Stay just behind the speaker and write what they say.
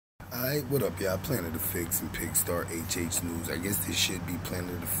Alright, what up, y'all? Planet of Fix and Pigstar HH News. I guess this should be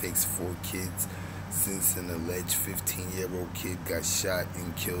Planet of Fix for kids, since an alleged 15-year-old kid got shot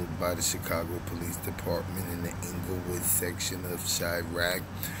and killed by the Chicago Police Department in the Englewood section of Chirac.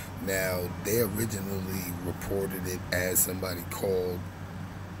 Now, they originally reported it as somebody called,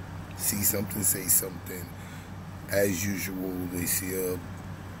 see something, say something. As usual, they see a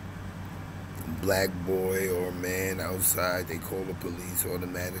black boy or man outside, they call the police,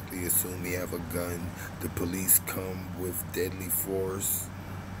 automatically assume he have a gun. The police come with deadly force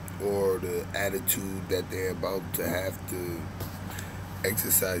or the attitude that they're about to have to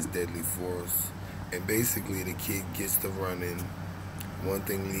exercise deadly force, and basically the kid gets to running. One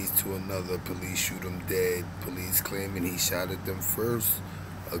thing leads to another. Police shoot him dead. Police claiming he shot at them first.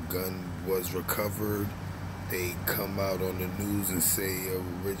 A gun was recovered. They come out on the news and say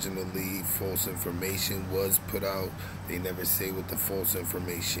originally false information was put out. They never say what the false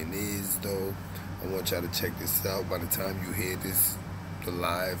information is, though. I want y'all to check this out. By the time you hear this, the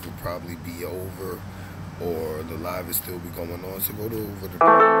live will probably be over, or the live will still be going on. So go over to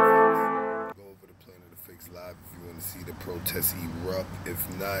Planet of Fix live if you want to see the protests erupt. If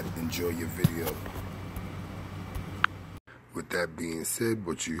not, enjoy your video. With that being said,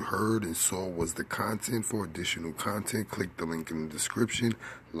 what you heard and saw was the content. For additional content, click the link in the description.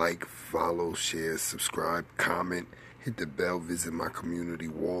 Like, follow, share, subscribe, comment, hit the bell, visit my community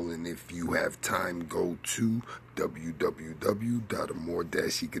wall, and if you have time, go to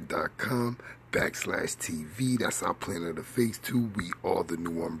www.amore-eka.com/TV. That's our Planet of Fakes too. We are the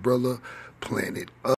new umbrella. Planet Up.